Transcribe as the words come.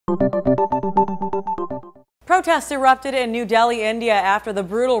Protests erupted in New Delhi, India after the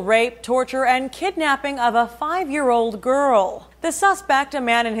brutal rape, torture, and kidnapping of a 5-year-old girl. The suspect, a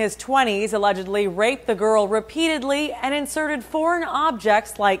man in his 20s, allegedly raped the girl repeatedly and inserted foreign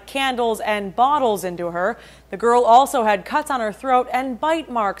objects like candles and bottles into her. The girl also had cuts on her throat and bite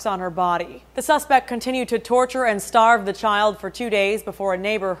marks on her body. The suspect continued to torture and starve the child for 2 days before a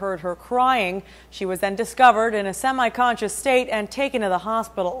neighbor heard her crying. She was then discovered in a semi-conscious state and taken to the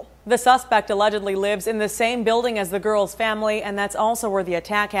hospital. The suspect allegedly lives in the same building as the girl's family, and that's also where the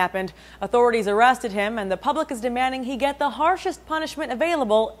attack happened. Authorities arrested him, and the public is demanding he get the harshest punishment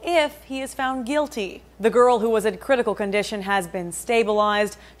available if he is found guilty. The girl, who was in critical condition, has been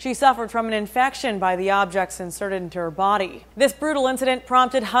stabilized. She suffered from an infection by the objects inserted into her body. This brutal incident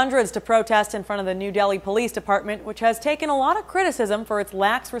prompted hundreds to protest in front of the New Delhi Police Department, which has taken a lot of criticism for its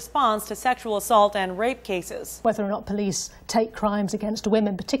lax response to sexual assault and rape cases. Whether or not police take crimes against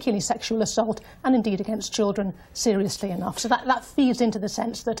women, particularly sexual assault, and indeed against children, seriously enough. So that feeds into the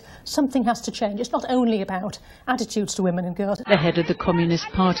sense that something has to change. It's not only about attitudes to women and girls. The head of the Communist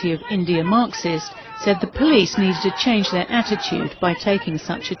Party of India, Marxist, said the police needed to change their attitude by taking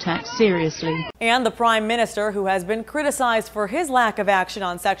such attacks seriously. And the Prime Minister, who has been criticized for his lack of action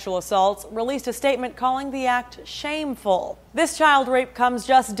on sexual assaults, released a statement calling the act shameful. This child rape comes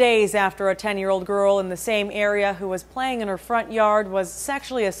just days after a 10-year-old girl in the same area who was playing in her front yard was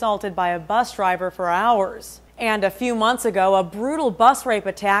sexually assaulted by a bus driver for hours. And a few months ago, a brutal bus rape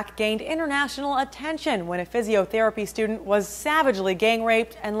attack gained international attention when a physiotherapy student was savagely gang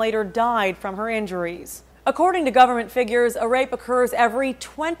raped and later died from her injuries. According to government figures, a rape occurs every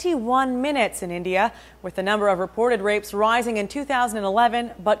 21 minutes in India, with the number of reported rapes rising in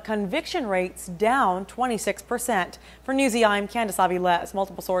 2011, but conviction rates down 26%. For Newsy, I'm Candice Aviles.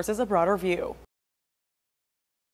 Multiple sources, a broader view.